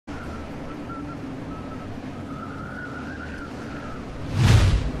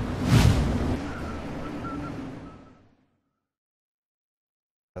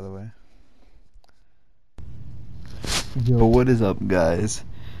by the way. Yo, what is up, guys?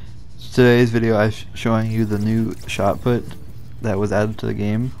 Today's video I'm showing you the new shot put that was added to the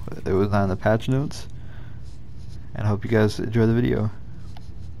game. It was on the patch notes, and I hope you guys enjoy the video.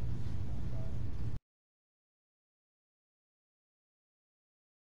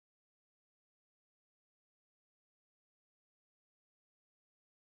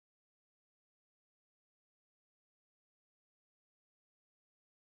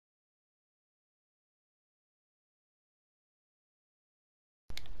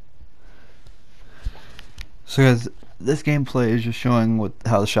 So guys, this gameplay is just showing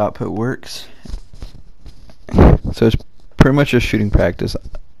how the shot put works. So it's pretty much just shooting practice.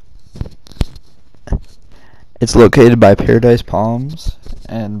 It's located by Paradise Palms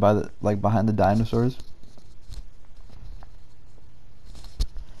and by behind the dinosaurs.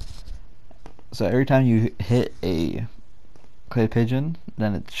 So every time you hit a clay pigeon,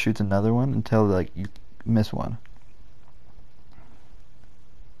 then it shoots another one until you miss one.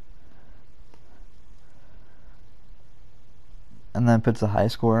 And then puts the high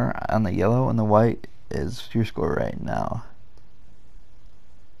score on the yellow, and the white is your score right now.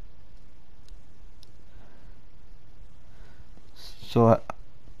 So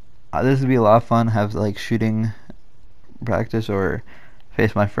this would be a lot of fun. Have shooting practice, or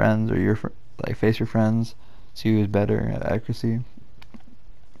face my friends, or face your friends, see who's better at accuracy.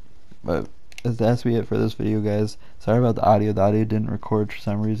 But that's be it for this video, guys. Sorry about the audio. The audio didn't record for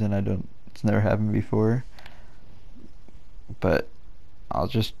some reason. It's never happened before. But I'll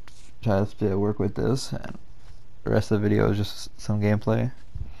just try to work with this, and the rest of the video is just some gameplay.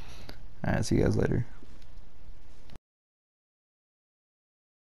 Alright, see you guys later.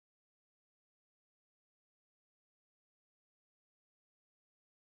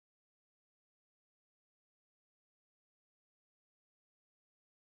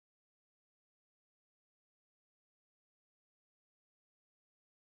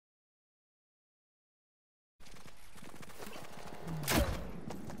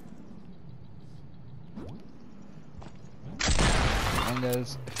 And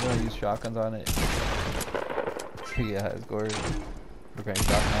guys, if you want to use shotguns on it to get high scores, preparing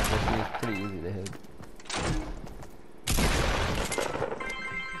shotgun accuracy is pretty easy to hit.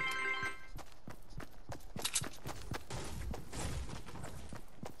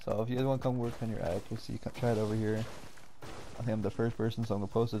 So if you guys want to come work on your accuracy, try it over here. I think I'm the first person, so I'm going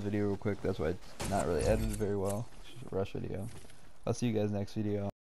to post this video real quick. That's why it's not really edited very well. It's just a rush video. I'll see you guys next video.